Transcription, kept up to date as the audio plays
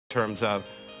terms of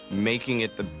making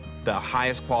it the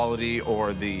highest quality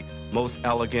or the most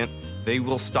elegant, they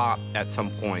will stop at some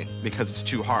point because it's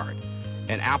too hard.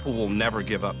 And Apple will never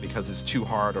give up because it's too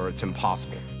hard or it's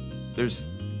impossible. There's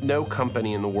no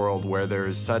company in the world where there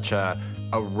is such a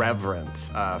reverence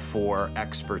for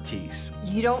expertise.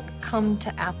 You don't come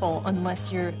to Apple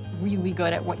unless you're really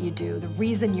good at what you do. The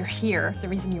reason you're here, the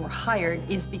reason you were hired,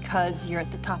 is because you're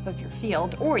at the top of your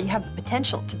field, or you have the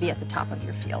potential to be at the top of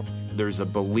your field. There's a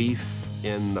belief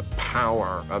in the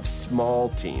power of small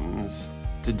teams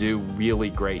to do really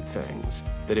great things.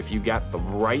 That if you get the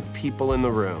right people in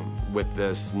the room with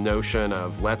this notion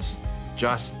of let's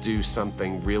just do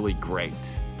something really great,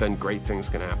 then great things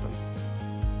can happen.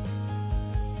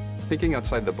 Thinking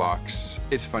outside the box,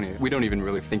 it's funny, we don't even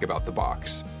really think about the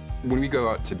box. When we go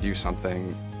out to do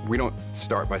something, we don't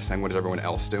start by saying what is everyone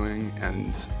else doing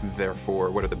and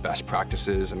therefore what are the best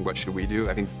practices and what should we do.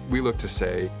 I think we look to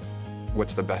say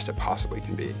what's the best it possibly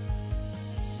can be.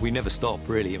 We never stop,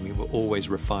 really. I mean, we're always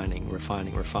refining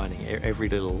every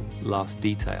little last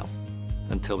detail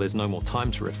until there's no more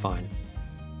time to refine.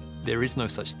 There is no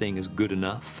such thing as good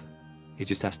enough. It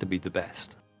just has to be the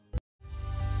best.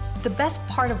 The best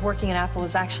part of working at Apple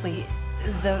is actually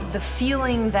the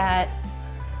feeling that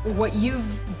what you've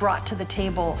brought to the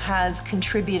table has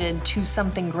contributed to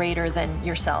something greater than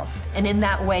yourself. And in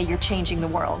that way, you're changing the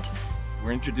world.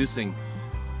 We're introducing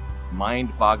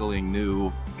mind-boggling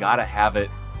new, gotta have it,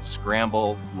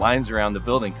 scramble, lines around the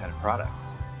building kind of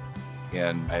products.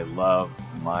 And I love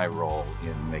my role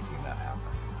in making that happen.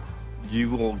 You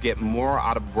will get more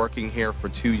out of working here for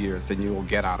 2 years than you will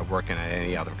get out of working at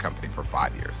any other company for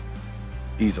 5 years.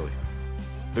 Easily.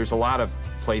 There's a lot of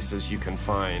places you can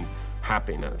find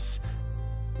happiness.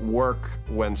 Work,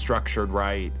 when structured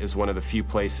right, is one of the few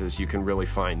places you can really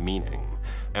find meaning.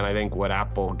 And I think what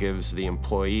Apple gives the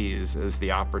employees is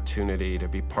the opportunity to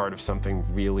be part of something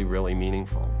really, really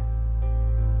meaningful.